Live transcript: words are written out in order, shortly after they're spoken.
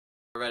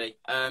Ready.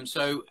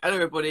 So hello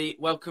everybody,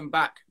 welcome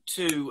back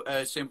to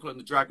Simple and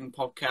the Dragon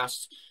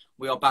podcast.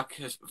 We are back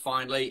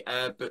finally,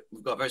 but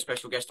we've got a very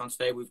special guest on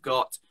today. We've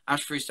got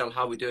Ash Freestyle.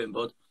 How are we doing,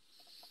 bud?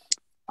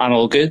 I'm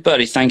all good,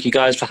 buddy. Thank you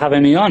guys for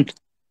having me on.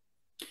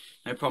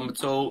 No problem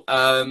at all.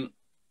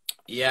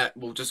 Yeah,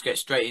 we'll just get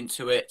straight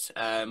into it.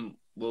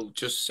 We'll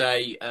just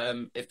say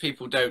if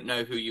people don't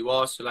know who you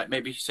are, so like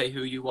maybe say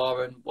who you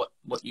are and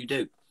what you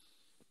do.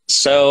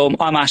 So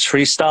I'm Ash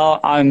Freestyle.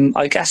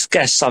 I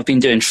guess I've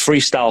been doing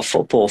freestyle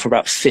football for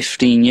about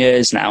 15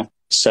 years now.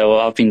 So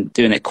I've been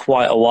doing it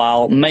quite a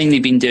while, mainly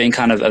been doing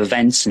kind of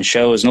events and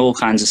shows and all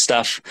kinds of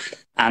stuff.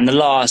 And the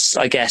last,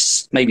 I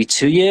guess, maybe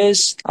 2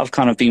 years, I've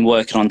kind of been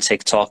working on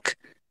TikTok,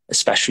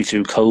 especially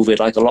through COVID,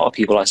 like a lot of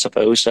people, I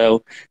suppose.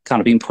 So kind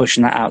of been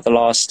pushing that out the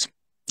last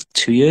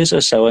 2 years or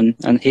so.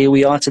 And here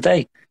we are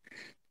today.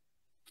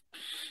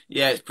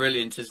 Yeah, it's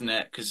brilliant, isn't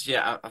it? Because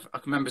yeah, I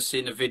can remember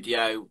seeing a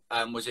video.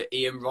 Was it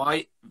Ian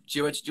Wright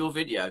duetted your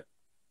video?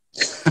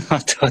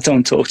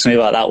 Don't talk to me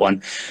about that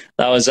one.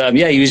 That was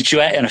yeah, he was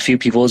duetting a few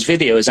people's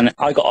videos, and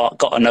I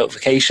got a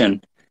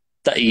notification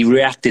that he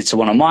reacted to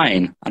one of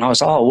mine, and I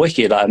was oh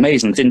wicked, like,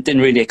 amazing.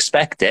 Didn't really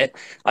expect it.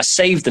 I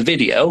saved the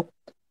video,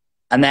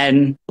 and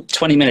then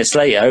 20 minutes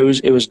later,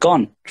 it was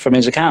gone from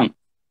his account.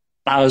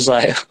 I was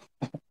like,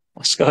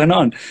 what's going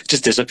on?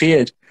 Just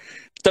disappeared.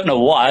 Don't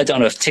know why. I don't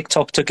know if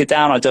TikTok took it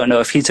down. I don't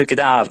know if he took it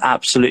down. I have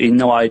absolutely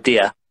no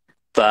idea.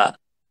 But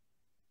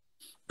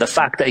the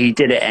fact that he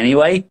did it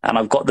anyway, and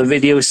I've got the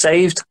video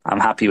saved, I'm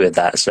happy with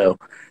that. So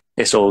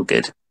it's all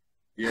good.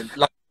 Yeah,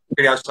 like the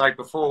video saved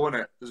before,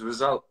 wasn't it? As a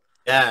result.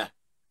 Yeah.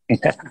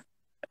 Yeah.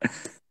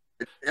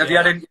 Have you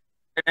had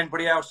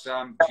anybody else?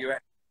 Do you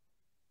have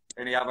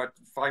any other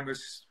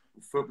famous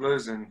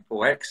footballers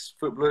or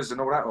ex-footballers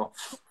and all that? Or?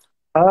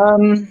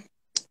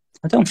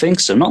 I don't think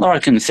so. Not that I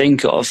can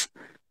think of.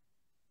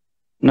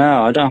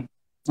 No, I don't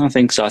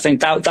think so. I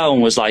think that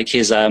one was like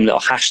his little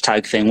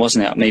hashtag thing,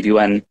 wasn't it? Maybe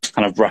when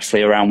kind of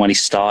roughly around when he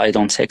started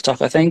on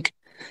TikTok, I think.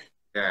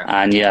 Yeah.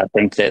 And yeah, I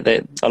think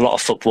that a lot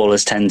of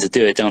footballers tend to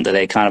do it, don't they?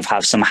 They kind of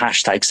have some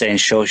hashtag saying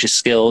 "show us your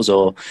skills"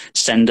 or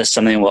 "send us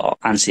something, we'll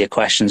answer your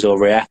questions or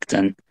react."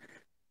 And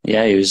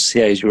yeah, he was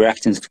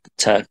reacting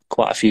to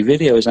quite a few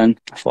videos, and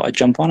I thought I'd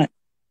jump on it.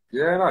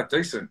 Yeah, no,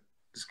 decent.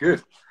 It's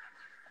good.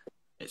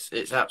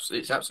 It's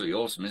absolutely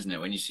awesome, isn't it?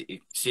 When you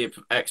see an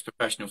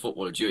ex-professional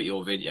footballer duet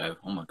your video,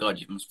 oh my God,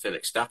 you must feel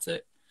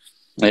ecstatic.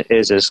 It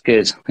is. It's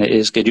good. It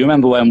is good. You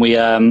remember when we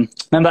remember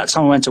that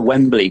time we went to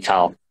Wembley,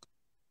 Carl?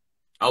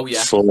 Oh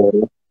yeah.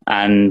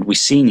 And we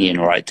seen Ian,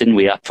 right? Didn't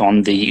we?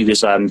 He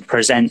was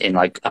presenting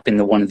like up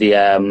in one of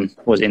the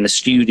was in the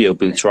studio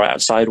booth right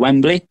outside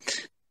Wembley.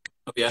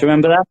 Oh yeah. Do you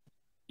remember that?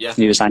 Yeah.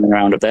 He was hanging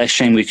around up there.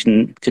 Shame we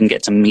couldn't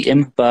get to meet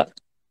him, but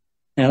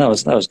yeah, that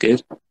was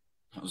good.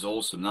 That was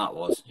awesome. That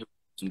was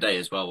some day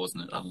as well,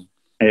 wasn't it? That one?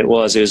 It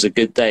was a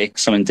good day,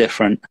 something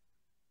different.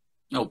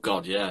 Oh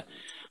God, yeah.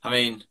 I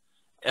mean,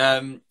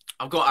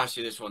 I've got to ask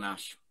you this one,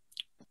 Ash.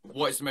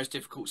 What is the most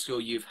difficult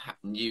skill you've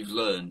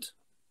learned?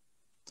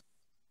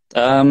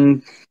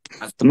 The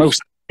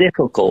most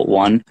difficult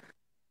one,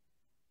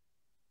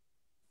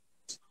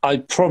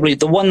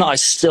 the one that I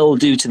still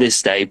do to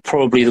this day,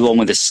 probably the one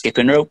with the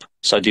skipping rope.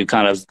 So I do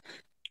kind of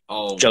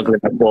juggling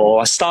the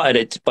ball. I started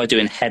it by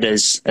doing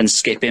headers and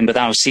skipping, but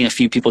then I've seen a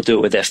few people do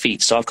it with their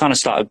feet. So I've kind of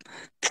started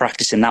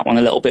practicing that one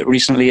a little bit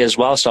recently as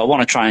well. So I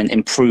want to try and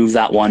improve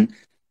that one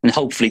and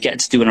hopefully get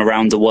to doing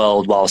around the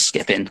world while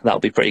skipping. That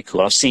would be pretty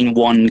cool. I've seen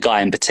one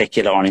guy in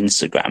particular on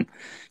Instagram.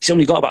 He's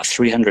only got about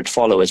 300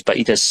 followers, but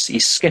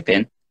he's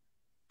skipping,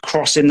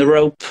 crossing the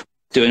rope,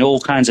 doing all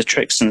kinds of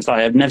tricks. And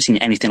I've never seen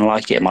anything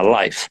like it in my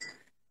life.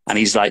 And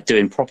he's like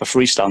doing proper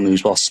freestyle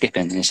moves while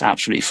skipping. And it's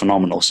absolutely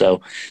phenomenal.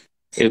 So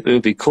it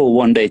would be cool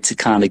one day to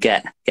kind of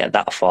get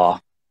that far,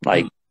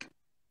 like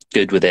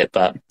good with it,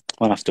 but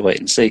we'll have to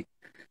wait and see.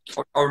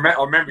 I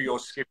remember your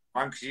skipping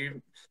one because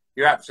you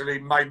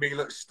absolutely made me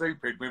look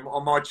stupid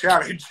on my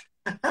challenge.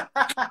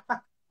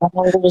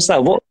 What was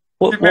that?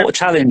 What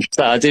challenge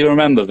that I do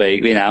remember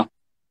vaguely now?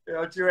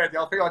 Yeah, I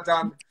think I'd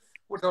done,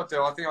 what did I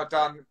do? I think I'd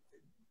done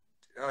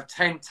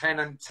 10, 10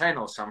 and 10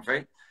 or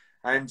something.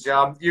 And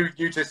you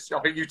just,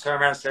 I think you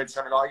turned around and said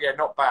something like, yeah,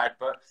 not bad,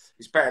 but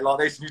it's better like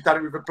this. And you've done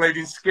it with a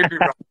bleeding skipping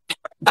rope.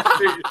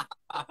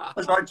 I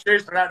was like,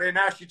 cheers for that then,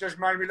 Ash. You just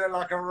made me look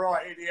like a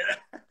right idiot.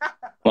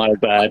 My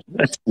bad.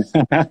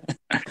 I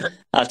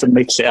have to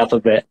mix it up a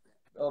bit.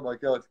 Oh, my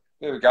God.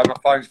 Here we go. My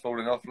phone's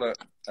falling off, look.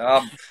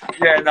 Yeah,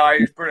 no,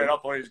 it was brilliant. I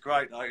thought it was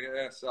great, though.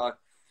 Yeah, so...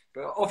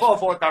 But I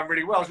thought I'd done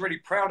really well. I was really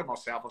proud of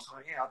myself. I was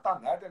like, yeah, I've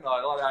done that, didn't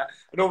I? Like that.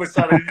 And all of a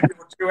sudden, a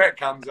little duet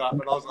comes up,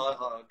 and I was like,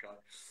 oh, okay.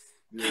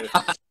 Yeah.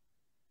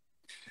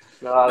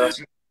 No,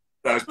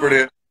 that was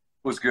brilliant.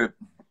 It was good.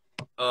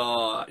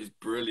 Oh, it's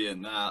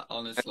brilliant, that,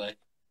 honestly.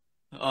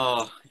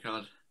 Oh,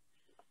 God.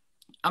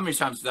 How many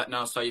times did that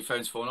now say your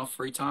phone's fallen off?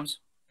 3 times?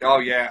 Oh,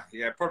 yeah.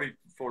 Yeah, probably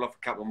fall off a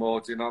couple more,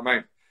 do you know what I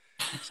mean?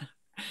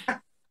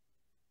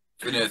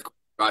 If an earthquake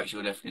strikes,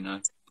 you'll definitely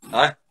know.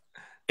 Huh?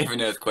 If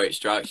an earthquake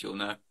strikes, you'll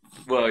know.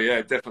 Well,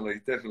 yeah,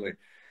 definitely.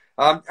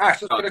 Ash, I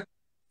was going to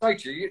say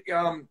to you,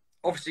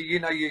 obviously, you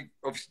know, you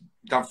obviously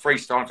done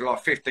freestyle for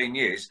like 15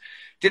 years.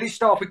 Did he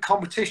start with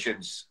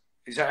competitions?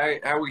 Is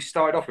that how we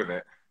started off with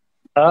it?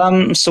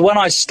 So when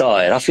I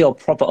started, I feel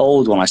proper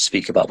old when I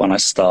speak about when I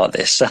start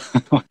this,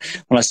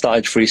 when I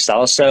started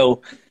freestyle.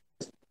 So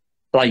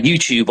like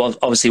YouTube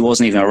obviously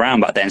wasn't even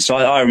around back then. So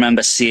I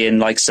remember seeing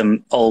like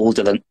some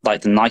older than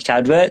like the Nike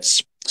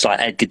adverts. So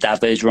like Edgar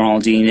Davids,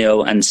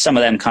 Ronaldinho, and some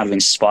of them kind of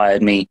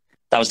inspired me.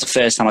 That was the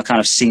first time I kind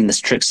of seen the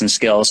tricks and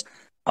skills.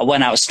 I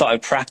went out,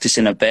 started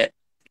practicing a bit,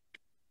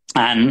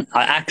 and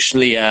I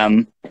actually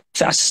I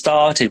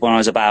started when I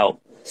was about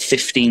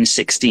 15,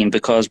 16,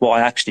 because what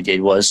I actually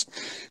did was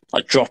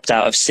I dropped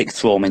out of sixth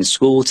form in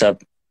school to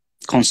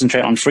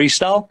concentrate on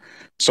freestyle.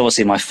 So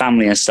obviously my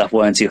family and stuff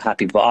weren't too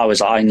happy, but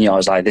I knew I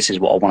was like, this is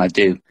what I want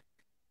to do.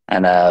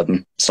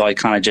 And so I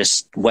kind of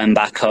just went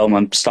back home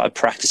and started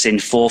practicing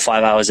 4 or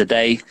 5 hours a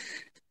day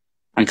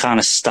and kind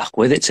of stuck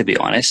with it, to be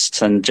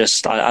honest. And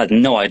just, I had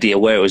no idea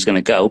where it was going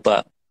to go,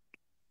 but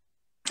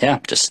yeah,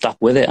 just stuck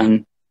with it.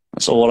 And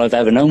that's all I've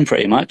ever known,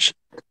 pretty much.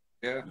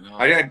 Yeah.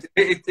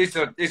 Is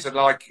it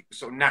like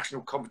sort of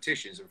national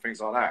competitions and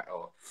things like that?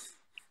 Or?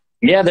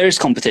 Yeah, there is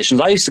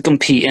competitions. I used to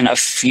compete in a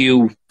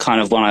few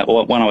kind of when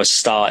I was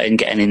starting,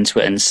 getting into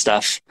it and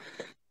stuff,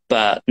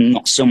 but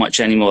not so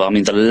much anymore. I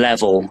mean, the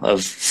level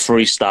of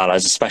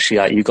freestylers, especially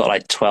like you've got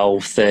like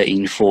 12,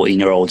 13,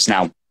 14-year-olds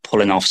now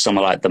pulling off some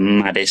of like the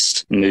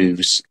maddest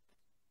moves,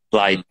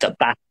 like that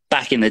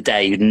back in the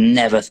day you'd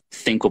never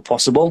think were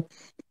possible.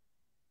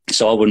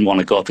 So I wouldn't want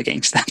to go up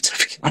against them,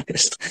 to be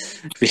honest.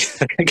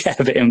 I get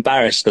a bit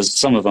embarrassed because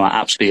some of them are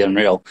absolutely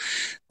unreal.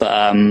 But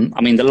I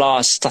mean,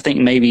 I think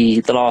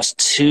maybe the last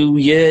 2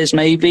 years,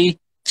 maybe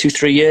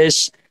 2-3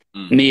 years,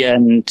 me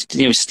and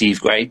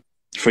Steve Gray,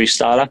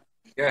 freestyler.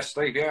 Yeah,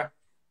 Steve. Yeah.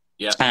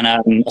 Yeah. And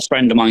a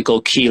friend of mine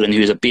called Keelan,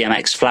 who's a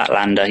BMX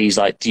flatlander. He's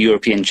like the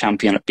European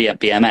champion at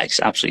BMX,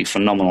 absolutely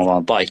phenomenal on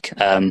a bike.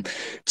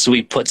 So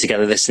we put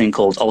together this thing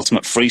called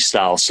Ultimate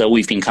Freestyle. So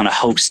we've been kind of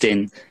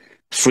hosting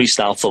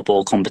freestyle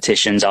football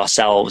competitions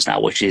ourselves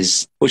now, which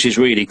is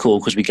really cool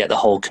because we get the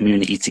whole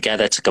community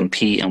together to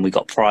compete, and we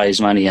got prize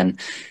money and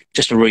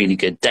just a really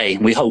good day.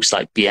 And we host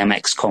like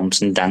BMX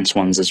comps and dance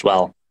ones as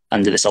well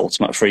under this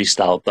Ultimate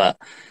Freestyle. But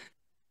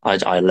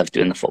I love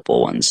doing the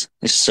football ones.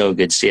 It's so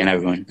good seeing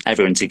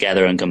everyone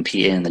together and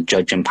competing in the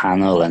judging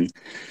panel. And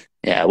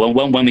yeah,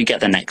 when we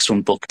get the next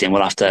one booked in,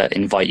 we'll have to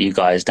invite you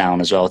guys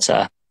down as well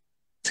to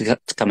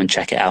come and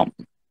check it out.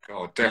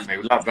 Oh,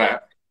 definitely, love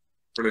that.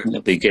 Brilliant.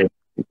 It'll be good.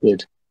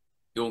 Good.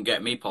 You won't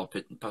get me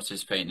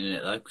participating in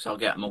it though, because I'll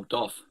get mugged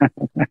off.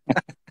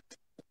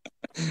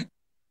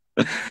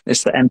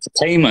 It's the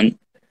entertainment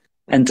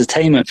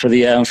for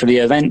the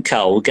event,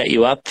 Carl. We'll get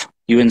you up.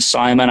 You and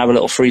Simon have a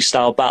little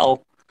freestyle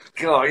battle.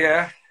 Oh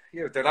yeah,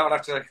 then I'll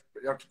have to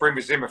bring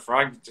my Zimmer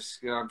frame,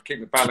 just keep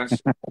the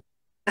balance.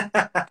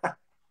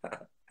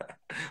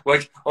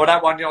 Well,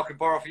 that one I can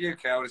borrow for you,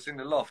 Cal. It's in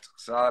the loft,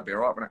 so that'd be all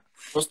right, wouldn't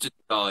it? Busted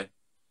guy.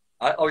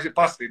 Oh, is it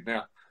busted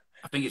now?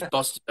 I think it's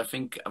busted. I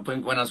think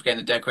when I was getting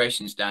the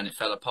decorations down, it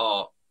fell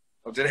apart.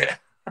 Oh, did it?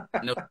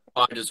 And there were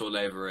spiders all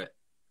over it.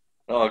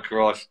 Oh,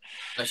 Christ.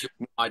 Unless you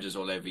put spiders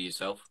all over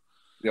yourself.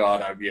 Yeah,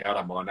 I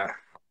don't mind that.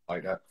 I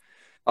like that.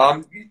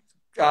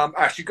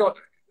 Ash,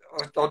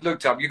 I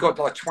looked up, you got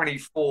like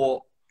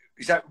 24,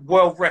 is that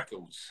world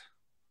records?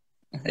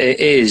 It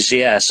is,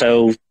 yeah.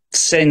 So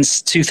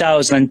since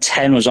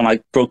 2010 was when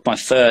I broke my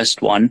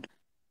first one.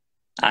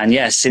 And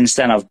yeah, since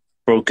then I've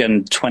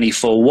broken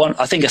 24.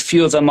 I think a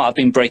few of them might have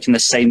been breaking the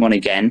same one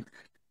again.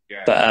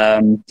 Yeah.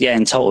 But yeah,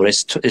 in total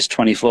it's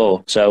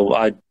 24. So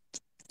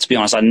to be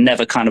honest, I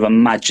never kind of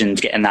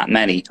imagined getting that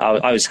many.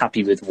 I was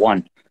happy with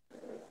one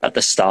at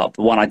the start,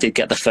 but when I did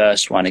get the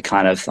first one, I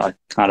kind of thought,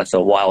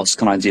 what else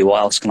can I do? What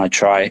else can I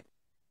try?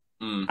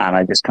 And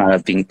I just kind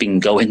of been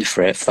going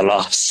for it for the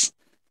last,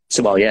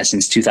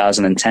 since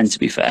 2010, to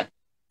be fair.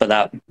 But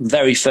that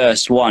very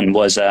first one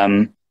was,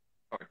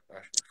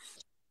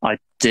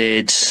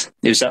 it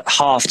was at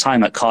half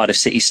time at Cardiff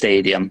City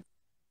Stadium,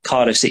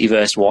 Cardiff City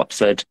versus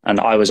Watford, and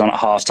I was on at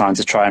half time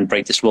to try and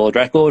break this world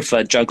record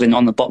for juggling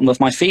on the bottom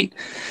of my feet.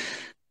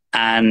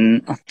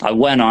 And I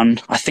went on,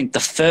 I think the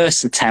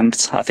first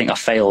attempt, I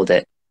failed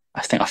it.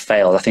 I think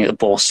the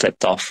ball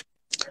slipped off.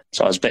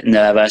 So I was a bit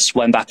nervous,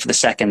 went back for the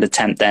second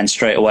attempt then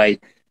straight away,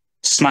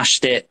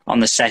 smashed it on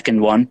the second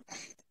one.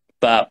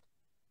 But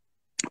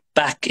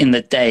back in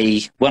the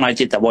day, when I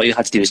did that, what you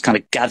had to do is kind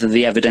of gather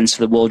the evidence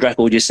for the world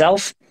record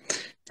yourself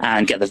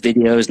and get the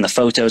videos and the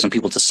photos and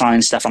people to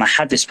sign stuff. And I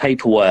had this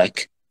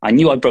paperwork. I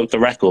knew I broke the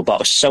record, but I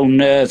was so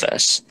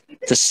nervous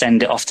to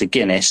send it off to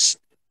Guinness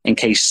in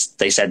case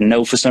they said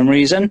no for some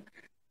reason.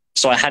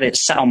 So I had it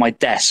sat on my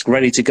desk,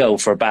 ready to go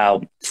for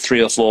about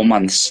 3 or 4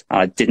 months.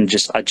 I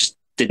just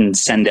didn't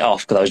send it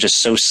off because I was just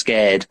so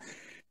scared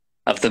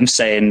of them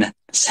saying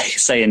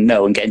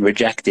no and getting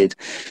rejected.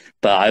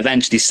 But I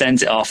eventually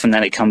sent it off, and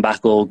then it come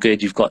back all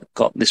good. You've got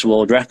this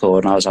world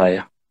record, and I was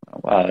like,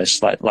 wow,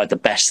 it's like the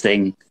best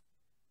thing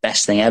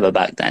ever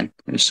back then.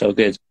 It was so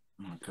good.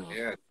 Oh,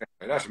 yeah,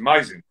 that's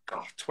amazing.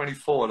 God,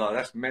 24,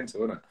 that's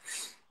mental, isn't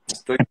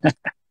it?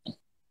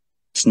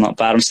 It's not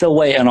bad. I'm still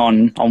waiting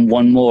on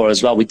one more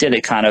as well. We did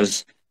it kind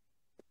of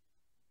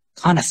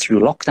through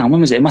lockdown. When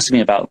was it? It must have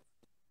been about,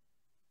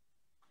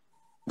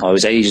 it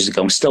was ages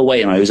ago. I'm still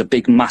waiting on it. It was a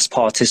big mass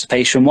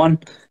participation one.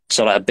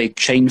 So like a big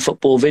chain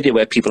football video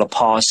where people are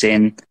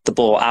passing the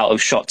ball out of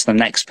shot to the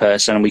next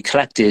person. And we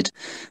collected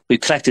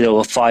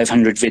over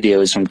 500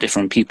 videos from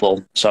different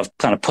people. So I've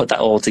kind of put that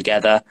all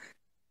together.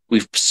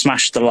 We've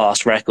smashed the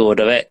last record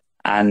of it.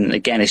 And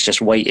again, it's just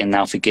waiting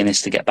now for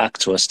Guinness to get back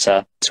to us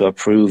to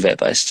approve it.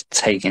 But it's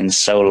taking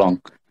so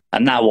long.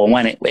 And that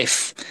one,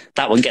 if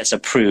that one gets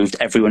approved,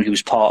 everyone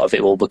who's part of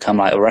it will become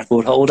like a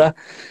record holder.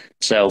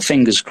 So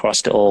fingers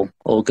crossed it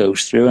all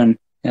goes through, and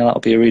yeah, that'll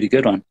be a really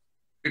good one.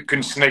 You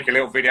couldn't sneak a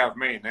little video of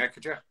me in there,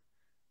 could you?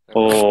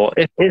 Or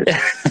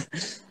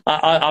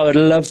I would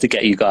love to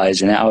get you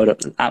guys in it. I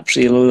would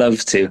absolutely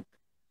love to.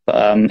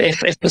 But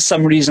if for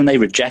some reason they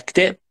reject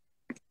it,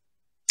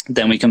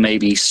 then we can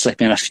maybe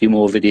slip in a few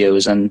more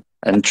videos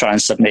and try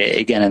and submit it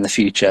again in the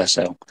future.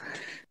 So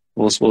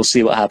we'll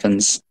see what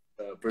happens.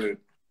 Brilliant.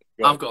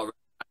 I've got to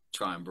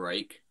try and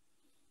break.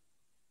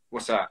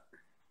 What's that?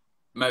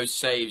 Most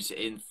saves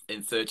in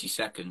 30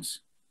 seconds.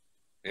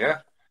 Yeah.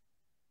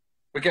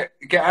 We get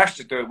Ash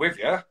to do it with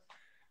you.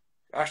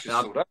 Ash is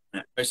still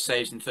there. Most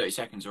saves in 30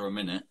 seconds or a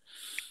minute.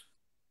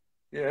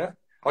 Yeah.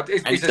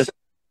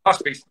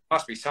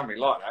 Must be something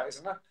like that,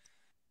 isn't there?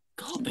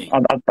 Gotta be.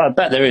 I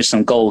bet there is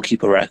some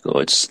goalkeeper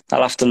records.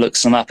 I'll have to look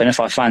some up, and if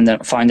I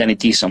find any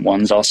decent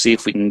ones, I'll see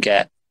if we can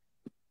get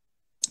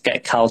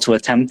Cal to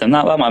attempt them.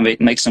 That might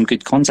make some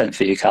good content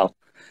for you, Cal.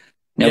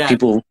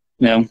 People,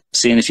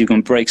 seeing if you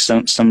can break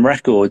some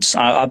records.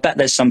 I bet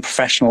there's some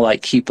professional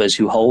like keepers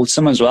who hold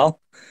some as well.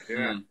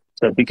 Yeah.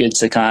 So it'd be good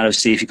to kind of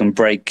see if you can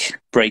break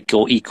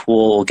or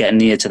equal or get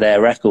near to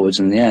their records,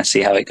 and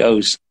see how it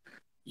goes.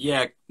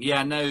 Yeah.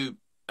 No,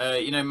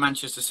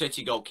 Manchester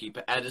City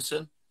goalkeeper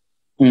Edison.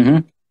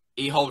 Mm-hmm.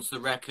 He holds the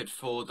record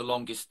for the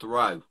longest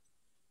throw.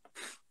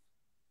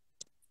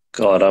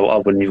 God, I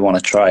wouldn't even want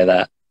to try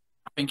that.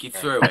 I think he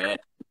threw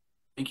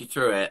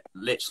it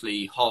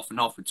literally half and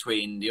half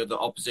between the other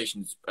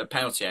opposition's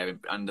penalty area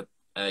and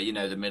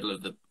the middle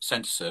of the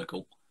centre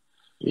circle.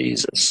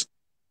 Jesus.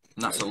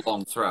 And that's a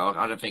long throw.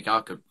 I don't think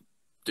I could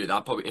do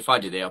that. If I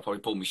did it, I'd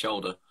probably pull my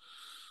shoulder.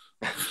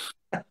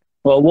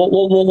 Well, what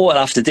we'll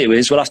have to do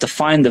is we'll have to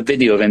find the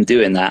video of him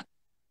doing that,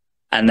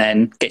 and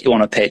then get you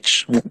on a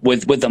pitch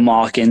with the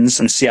markings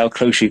and see how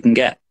close you can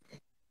get.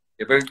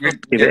 Yeah, but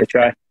give it a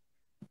try.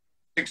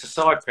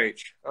 6-a-side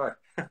pitch. Oh.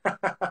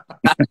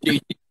 You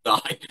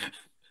die.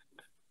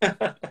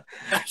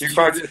 You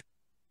found it,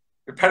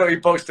 the penalty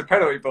box to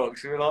penalty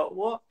box. You're like,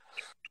 what?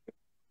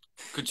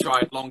 Could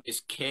try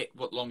longest kick.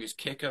 What longest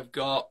kick I've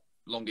got?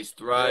 Longest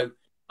throw. Yeah. You know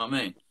what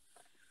I mean?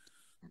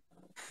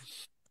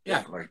 Yeah.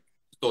 Definitely.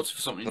 Thought of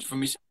something from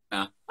me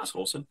now. That's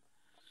awesome.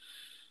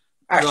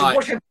 Actually, Right.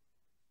 what's your...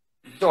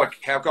 Sorry,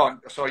 Cal, go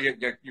on. Sorry,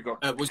 you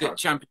got... Was it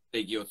Champions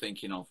League you're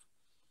thinking of?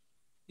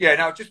 Yeah,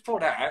 no, just for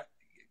that,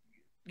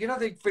 the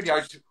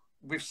videos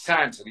with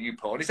Santa that you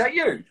put on, is that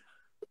you?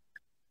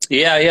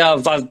 Yeah.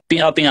 I've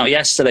been out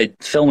yesterday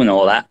filming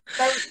all that,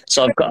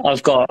 so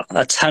I've got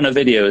a ton of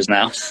videos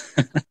now.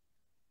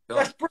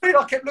 That's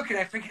brilliant. I kept looking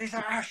at it thinking, is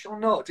that Ash or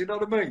not? Do you know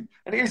what I mean?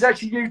 And it is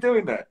actually you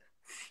doing that.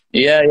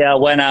 Yeah. I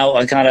went out.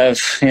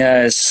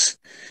 It's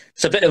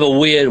a bit of a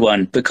weird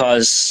one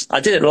because I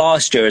did it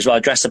last year as well. I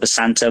dressed up as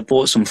Santa,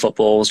 bought some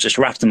footballs, just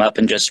wrapped them up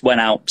and just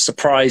went out,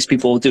 surprised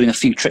people doing a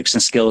few tricks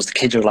and skills. The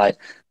kids were like,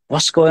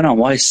 what's going on?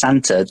 Why is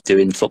Santa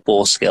doing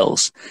football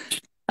skills?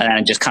 And then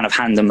I just kind of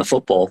hand them the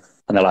football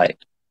and they're like,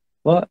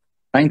 what?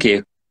 Thank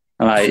you.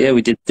 I'm like, yeah,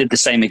 we did the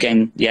same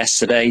again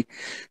yesterday.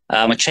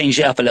 I changed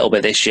it up a little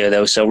bit this year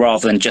though. So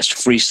rather than just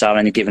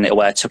freestyling and giving it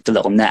away, I took the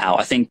little net out.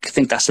 I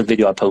think that's the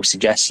video I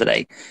posted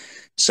yesterday.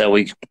 So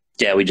we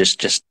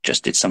just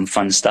did some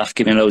fun stuff,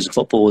 giving loads of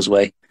footballs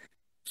away.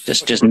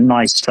 Just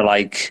nice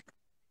to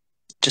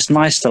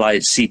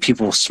see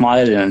people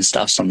smiling and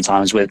stuff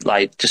sometimes with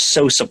like, just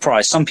so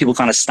surprised. Some people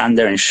kind of stand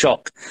there in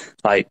shock.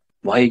 Like,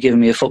 why are you giving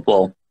me a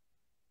football?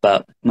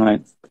 But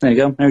like, there you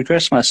go. Merry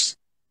Christmas.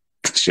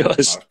 It's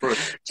yours.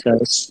 So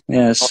it's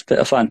a bit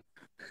of fun.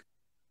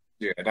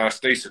 Yeah, that's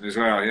decent as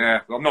well.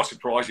 Yeah, I'm not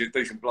surprised. You're a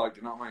decent bloke.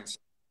 Do you know what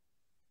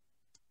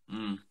I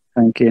mean?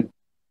 Thank you.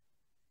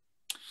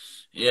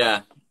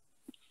 Yeah.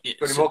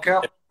 Got any more,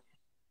 Cal?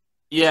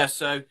 Yeah.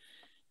 So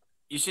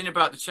you've seen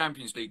about the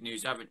Champions League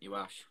news, haven't you,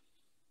 Ash?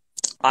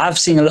 I've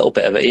seen a little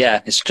bit of it. Yeah,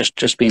 it's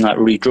just been like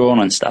redrawn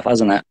and stuff,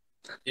 hasn't it?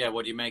 Yeah.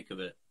 What do you make of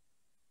it?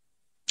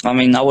 I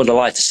mean, I would have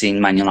liked to see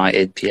Man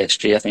United,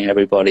 PSG. I think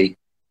everybody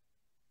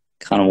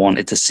kind of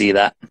wanted to see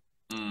that,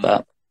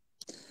 but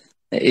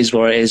it is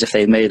what it is. If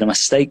they've made a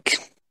mistake,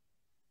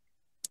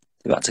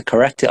 they've had to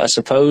correct it, I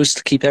suppose,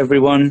 to keep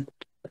everyone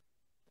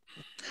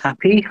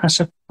happy. I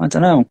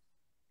don't know.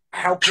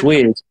 It's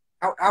weird.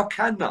 How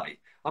can they?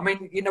 I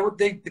mean,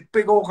 the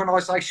big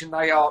organisation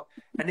they are,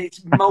 and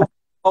it's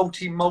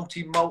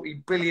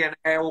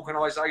multi-billionaire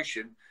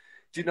organisation.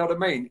 Do you know what I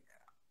mean?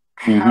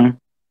 Mm-hmm.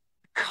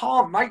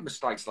 Can't make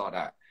mistakes like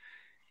that.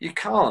 You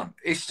can't.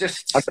 It's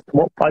just.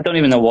 I don't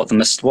even know what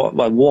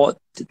what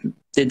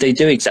did they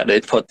do exactly?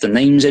 They put the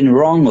names in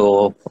wrong,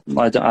 or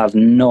I have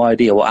no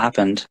idea what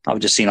happened. I've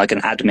just seen like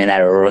an admin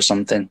error or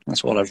something.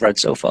 That's all I've read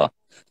so far.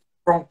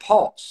 Wrong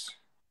pots.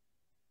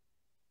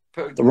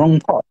 The wrong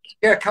pot.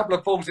 Yeah, a couple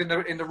of balls in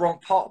the wrong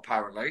pot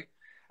apparently,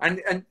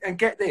 and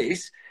get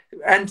this,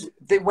 and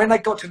when they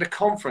got to the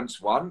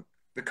conference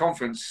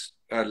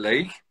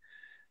league,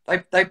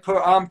 they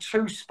put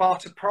 2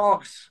 Sparta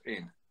Pragues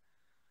in,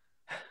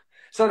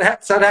 so they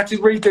had to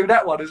redo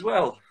that one as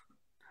well.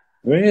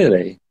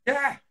 Really?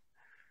 Yeah.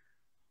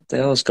 What the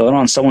hell's going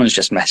on? Someone's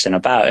just messing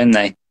about, isn't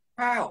they?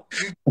 Wow.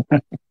 I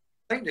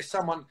think there's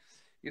someone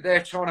you're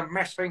there trying to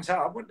mess things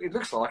up. It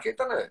looks like it,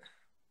 doesn't it?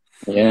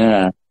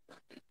 Yeah.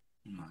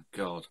 Oh my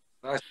God.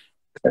 Man,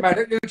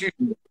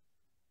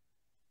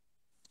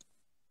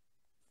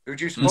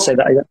 who'd you support? Say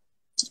that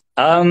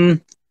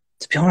again.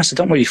 To be honest, I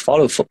don't really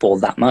follow football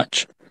that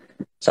much,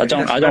 so I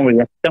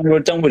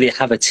don't really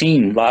have a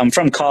team. Like, I'm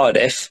from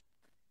Cardiff,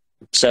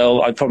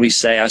 so I'd probably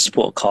say I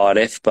support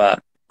Cardiff,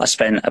 but I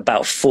spent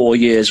about 4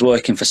 years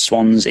working for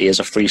Swansea as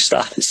a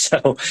freestyler, so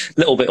a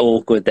little bit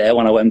awkward there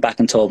when I went back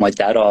and told my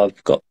dad, "Oh,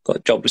 I've got a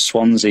job with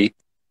Swansea."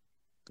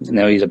 You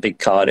know, he's a big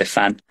Cardiff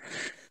fan.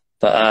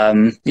 But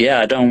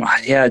I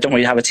don't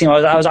really have a team.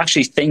 I was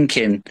actually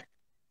thinking,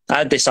 I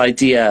had this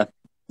idea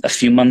a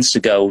few months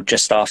ago,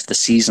 just after the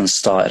season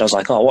started. I was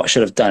like, oh, what I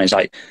should have done is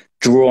like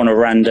drawn a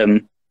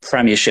random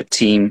Premiership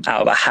team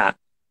out of a hat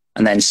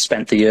and then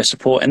spent the year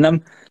supporting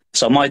them.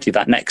 So I might do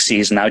that next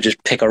season. I would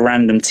just pick a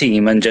random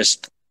team and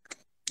just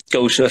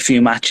go to a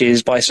few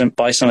matches, buy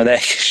some of their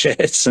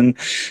shirts and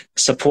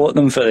support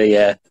them for the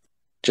year.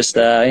 Just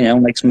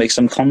make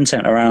some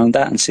content around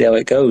that and see how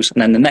it goes.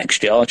 And then the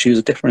next year I'll choose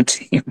a different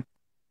team.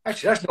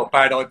 Actually, that's not a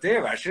bad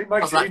idea. Actually, it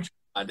makes it interesting.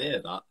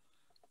 Idea that.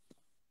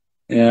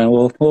 Yeah,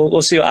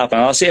 we'll see what happens.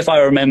 I'll see if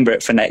I remember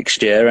it for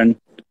next year, and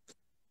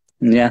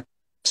yeah,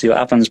 see what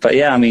happens. But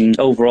yeah, I mean,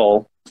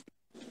 overall,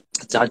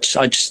 I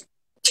just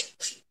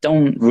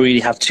don't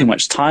really have too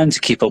much time to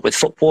keep up with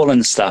football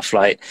and stuff.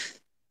 Like,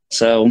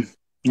 so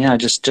yeah, I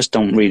just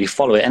don't really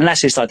follow it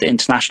unless it's like the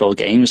international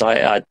games.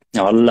 I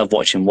love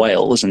watching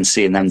Wales and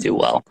seeing them do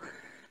well.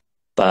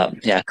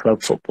 But yeah,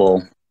 club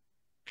football,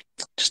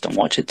 just don't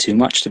watch it too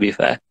much, to be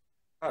fair.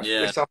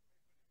 Yeah,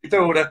 you're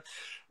doing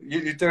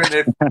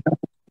the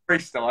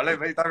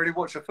freestyle. You don't really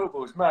watch the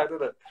football. It's mad,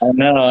 isn't it?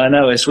 I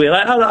know. It's weird.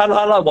 I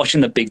like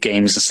watching the big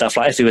games and stuff.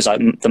 Like if it was like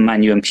the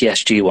Man U and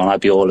PSG one,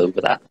 I'd be all over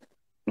that.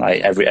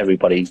 Like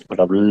everybody would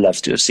have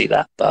loved to see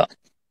that. But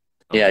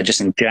yeah,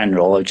 just in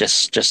general, I'm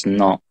just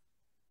not.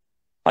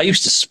 I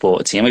used to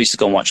support a team. I used to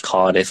go and watch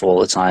Cardiff all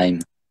the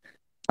time.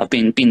 I've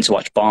been to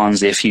watch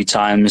Barnsley a few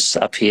times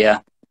up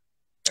here.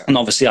 Yeah. And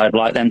obviously I'd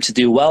like them to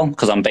do well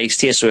because I'm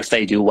based here. So if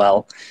they do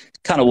well,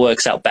 it kind of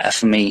works out better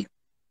for me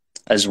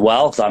as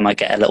well, because I might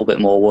get a little bit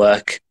more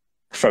work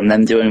from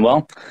them doing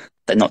well.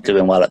 They're not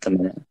doing well at the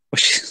minute,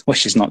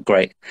 which is not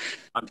great.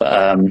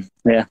 But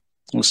yeah,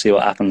 we'll see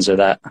what happens with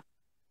that.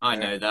 I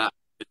know that.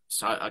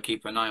 I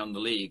keep an eye on the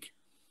league.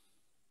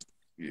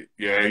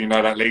 Yeah, you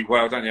know that league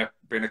well, don't you?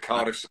 Being a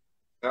Cardiff.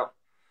 Yeah.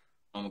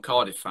 I'm a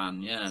Cardiff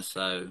fan, yeah.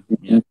 So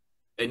yeah,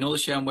 in all the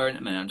shirt I'm wearing at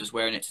the minute, I'm just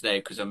wearing it today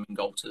because I'm in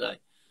goal today.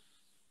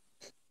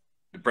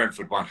 The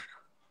Brentford one.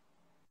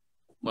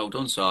 Well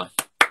done, Si.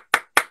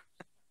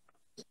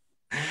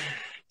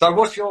 So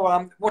what's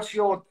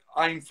your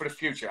aim for the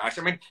future, Ash?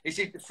 I mean, is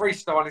it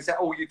freestyle? Is that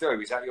all you do?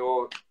 Is that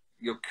your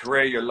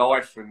career, your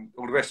life, and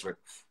all the rest of it?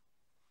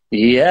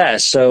 Yeah.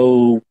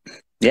 So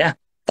yeah,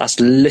 that's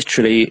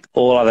literally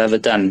all I've ever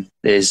done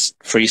is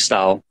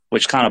freestyle,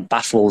 which kind of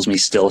baffles me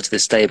still to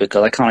this day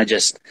because I kind of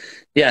just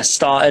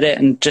started it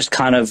and just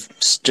kind of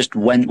just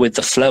went with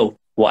the flow.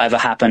 Whatever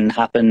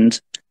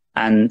happened,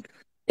 and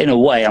in a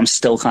way, I'm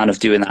still kind of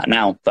doing that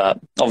now. But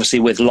obviously,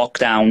 with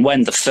lockdown,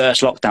 when the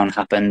first lockdown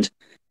happened,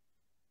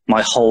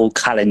 my whole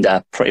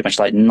calendar, pretty much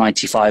like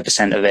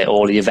 95% of it,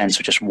 all the events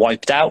were just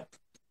wiped out.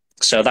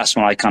 So that's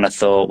when I kind of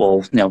thought,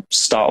 well,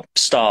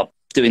 start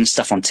doing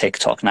stuff on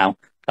TikTok now.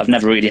 I've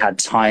never really had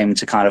time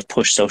to kind of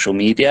push social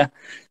media.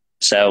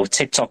 So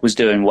TikTok was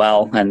doing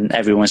well and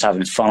everyone was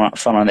having fun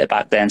on it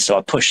back then. So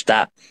I pushed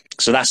that.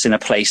 So that's in a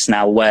place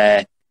now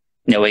where,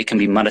 it can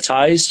be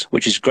monetized,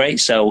 which is great.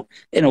 So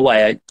in a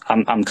way,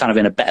 I'm kind of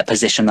in a better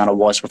position than I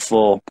was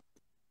before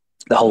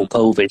the whole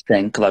COVID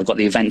thing, because I've got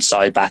the event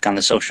side back and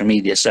the social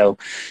media. So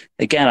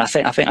again, I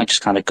think I'm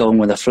just kind of going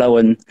with the flow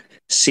and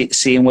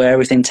seeing where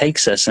everything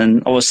takes us.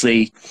 And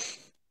obviously,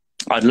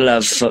 I'd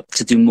love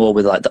to do more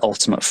with like the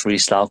ultimate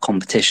freestyle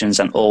competitions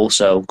and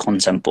also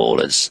content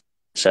ballers.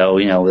 So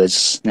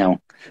there's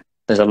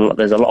a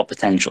lot of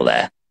potential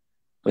there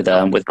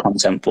with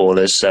content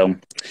ballers. So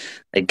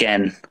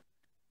again,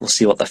 we'll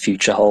see what the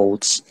future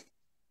holds.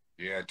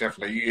 Yeah,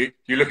 definitely.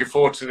 You're looking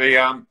forward to the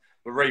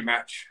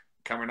rematch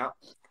coming up?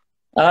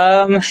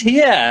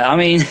 Yeah, I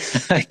mean,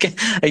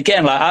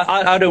 again, like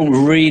I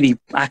don't really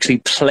actually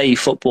play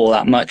football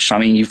that much. I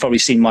mean, you've probably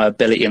seen my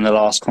ability in the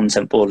last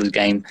content ballers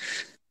game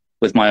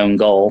with my own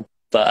goal,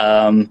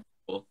 but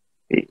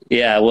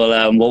Yeah,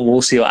 well,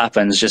 we'll see what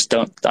happens.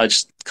 I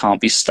just can't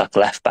be stuck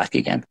left back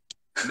again.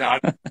 No,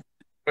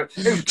 but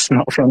It's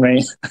not for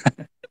me.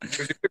 it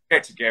was a good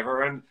get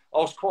together, and I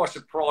was quite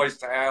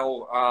surprised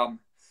how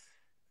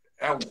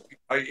I thought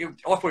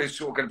it was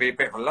sort of going to be a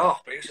bit of a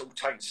laugh, but it was all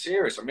taken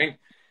serious. I mean,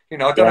 I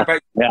don't know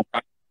about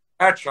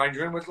our change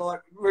room was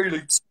like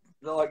really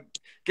like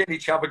getting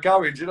each other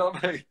going. Do you know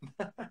what I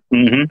mean?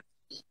 Hmm.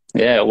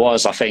 Yeah, it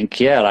was. I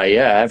think,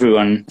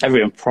 everyone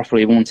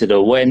properly wanted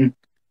to win.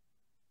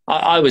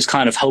 I was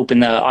kind of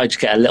hoping that I'd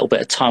get a little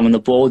bit of time on the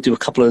ball, do a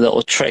couple of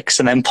little tricks,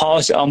 and then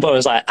pass it on. But I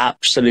was like,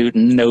 absolute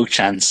no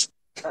chance,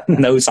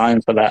 no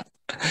time for that.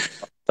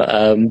 But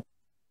and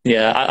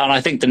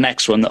I think the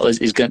next one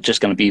is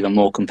just going to be even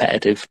more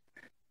competitive.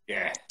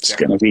 Yeah, it's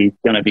going to be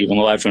even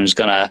more. Everyone's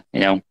going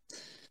to,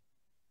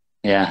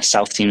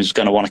 South team's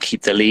going to want to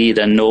keep the lead,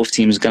 and North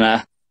team's going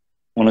to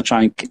want to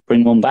try and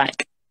bring one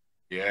back.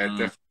 Yeah,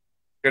 definitely.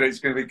 It's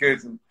going to be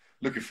good. And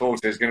looking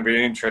forward to it. It's going to be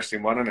an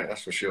interesting one, isn't it?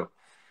 That's for sure.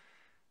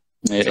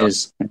 It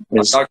is.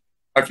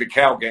 Hopefully,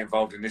 Cal will get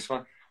involved in this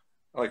one.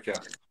 Okay.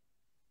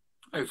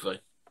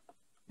 Hopefully.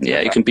 Yeah,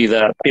 you can be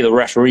the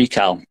referee,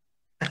 Cal.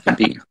 You can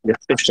be the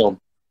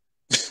official.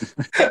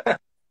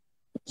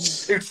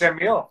 He'd send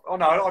me off. Oh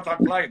no, I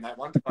don't play in that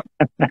one.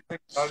 I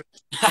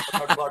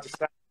like to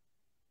stand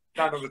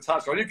on the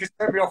touchline. You can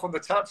send me off on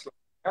the touchline.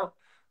 Oh.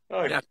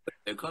 Yeah,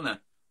 can't I?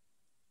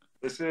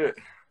 That's it.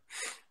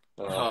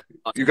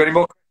 You got any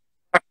more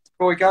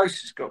before we go?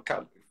 Just got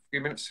a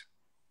few minutes.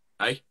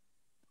 Hey.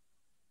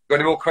 Got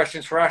any more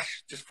questions for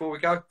Ash just before we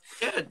go?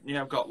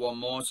 Yeah, I've got one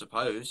more, I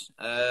suppose.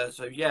 Of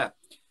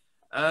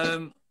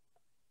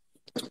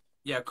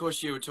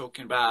course you were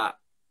talking about,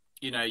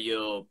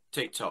 your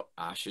TikTok,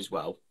 Ash, as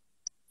well.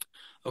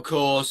 Of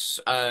course,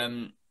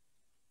 have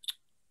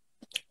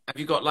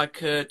you got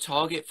like a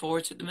target for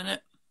it at the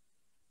minute?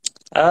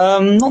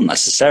 Not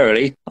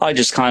necessarily. I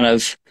just kind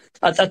of,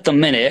 at the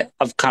minute,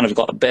 I've kind of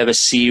got a bit of a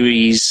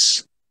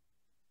series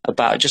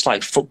about just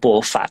like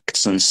football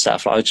facts and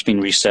stuff. I've just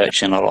been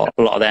researching a lot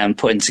of them,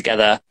 putting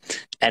together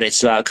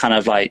edits about kind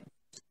of like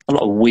a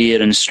lot of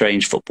weird and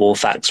strange football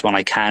facts when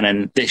I can.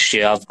 And this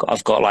year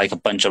I've got like a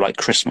bunch of like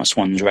Christmas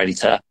ones ready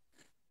to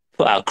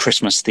put out,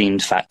 Christmas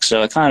themed facts.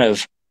 So I kind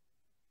of,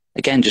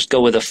 again, just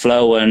go with the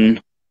flow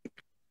and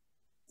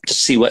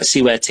just see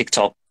where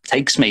TikTok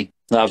takes me.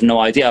 I have no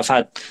idea. I've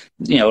had,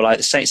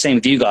 like same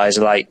with you guys,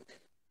 like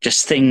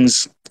just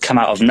things come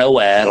out of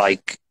nowhere,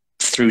 like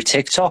through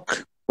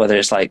TikTok. Whether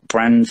it's like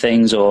brand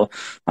things, or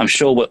I'm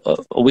sure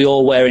are we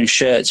all wearing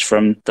shirts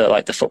from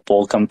the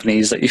football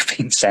companies that you've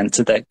been sent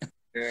today?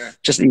 Yeah.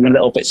 Just even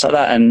little bits like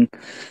that, and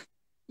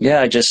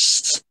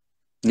just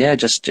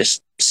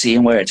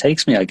seeing where it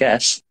takes me, I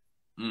guess.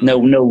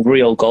 No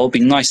real goal. It'd be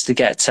nice to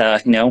get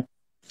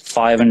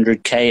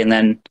 500k and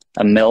then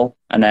a mil,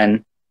 and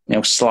then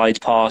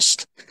slide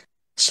past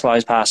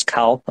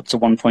Cal up to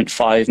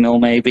 1.5 mil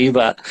maybe,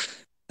 but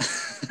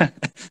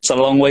it's a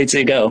long way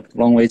to go.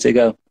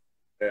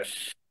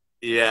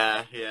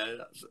 Yeah. Yeah,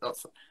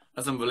 that's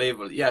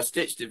unbelievable. Yeah,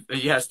 stitched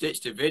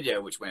a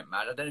video which went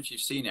mad. I don't know if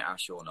you've seen it,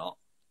 Ash, or not.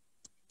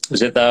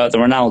 Was it the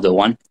Ronaldo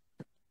one?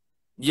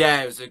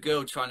 Yeah, it was a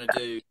girl trying to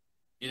do,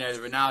 the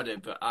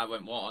Ronaldo, but I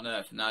went, what on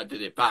earth? And I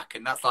did it back,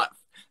 and that's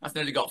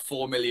nearly got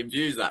 4 million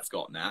views. That's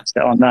got now. Is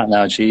that on that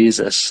now?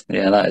 Jesus,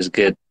 yeah, that is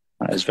good.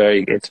 That is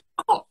very good.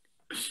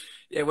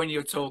 Yeah, when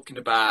you're talking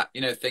about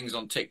things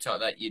on TikTok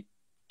that you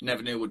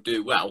never knew would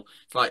do well,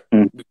 it's like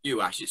with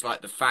you, Ash, it's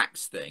like the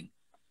facts thing.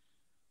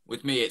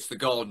 With me, it's the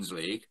Gardens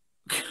League.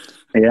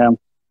 Yeah.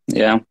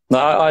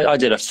 I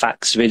did a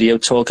facts video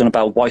talking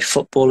about why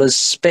footballers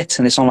spit,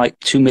 and it's on like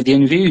 2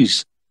 million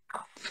views.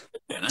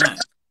 Yeah,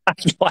 I have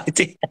no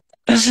idea.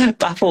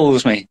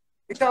 Baffles me.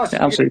 It does.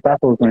 It absolutely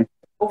baffles me.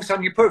 All of a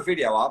sudden, you put a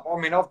video up. I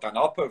mean, I've put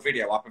a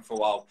video up and thought,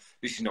 well,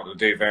 this is not going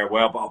to do very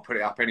well, but I'll put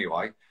it up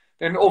anyway.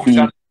 Then all of a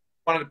sudden,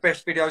 one of the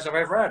best videos I've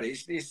ever had.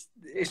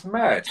 It's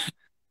mad.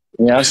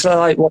 Yeah, so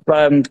like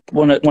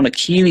one of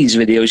Keely's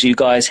videos, you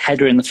guys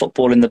headering the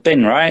football in the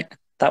bin, right?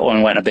 That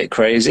one went a bit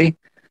crazy.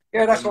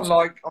 Yeah, that's on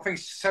like, I think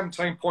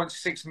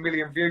 17.6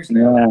 million views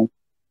now. Yeah,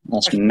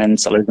 that's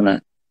mental, isn't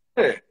it?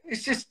 Yeah,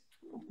 it's just,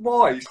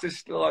 why? It's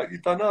just like, you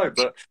don't know,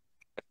 but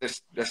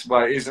that's the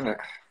way it is, isn't it?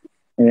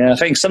 Yeah, I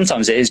think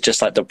sometimes it is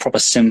just like the proper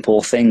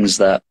simple things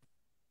that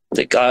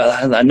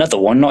another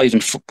one, not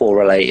even football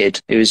related.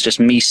 It was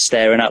just me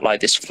staring at like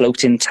this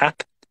floating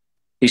tap.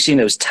 You've seen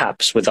those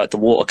taps with like the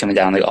water coming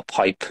down, they got a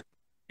pipe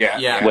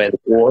where the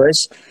water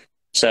is.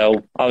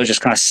 So I was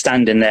just kind of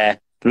standing there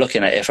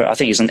looking at it for, I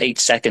think it's an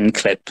 8-second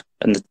clip,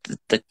 and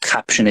the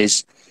caption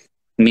is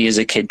me as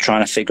a kid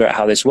trying to figure out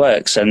how this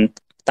works. And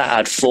that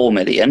had 4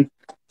 million.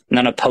 And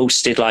then I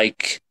posted I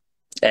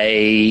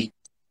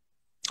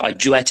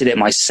duetted it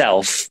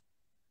myself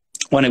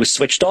when it was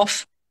switched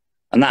off,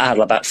 and that had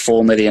about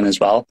 4 million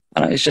as well.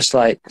 And it's just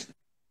like,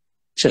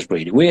 it's just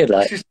really weird,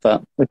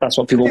 but if that's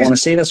what people want to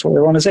see, that's what they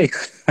want to see.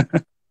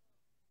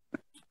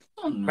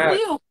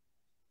 Unreal.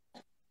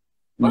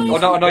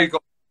 I know you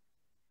got.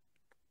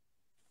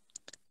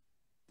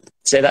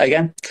 Say that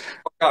again.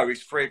 Oh,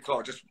 it's 3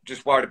 o'clock.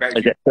 Just worried about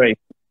Is you. it 3?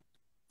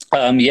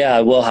 Yeah,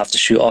 I will have to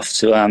shoot off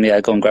to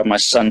go and grab my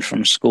son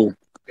from school.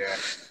 Yeah,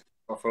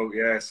 I thought,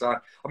 yeah. So,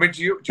 I mean,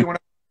 do you want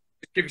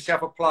to give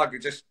yourself a plug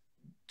and just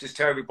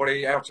tell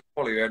everybody how to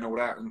follow you and all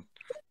that? And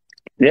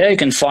yeah, you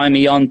can find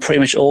me on pretty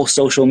much all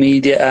social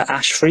media at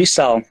Ash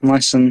Freestyle.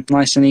 Nice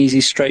and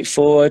easy,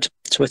 straightforward.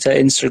 Twitter,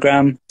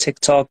 Instagram,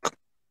 TikTok.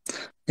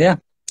 Yeah,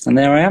 and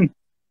there I am.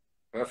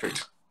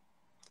 Perfect.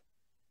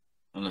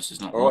 Unless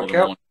it's not All more right,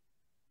 than one.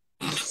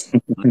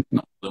 Not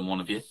more than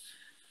one of you.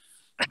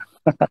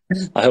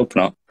 I hope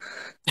not.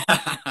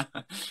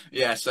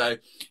 Yeah, so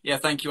yeah,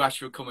 thank you, Ash,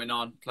 for coming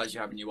on. Pleasure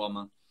having you on,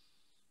 man.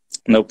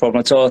 No problem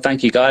at all.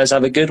 Thank you, guys.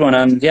 Have a good one,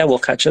 and yeah, we'll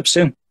catch up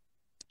soon.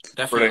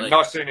 Definitely. Brilliant.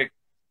 Nice seeing you.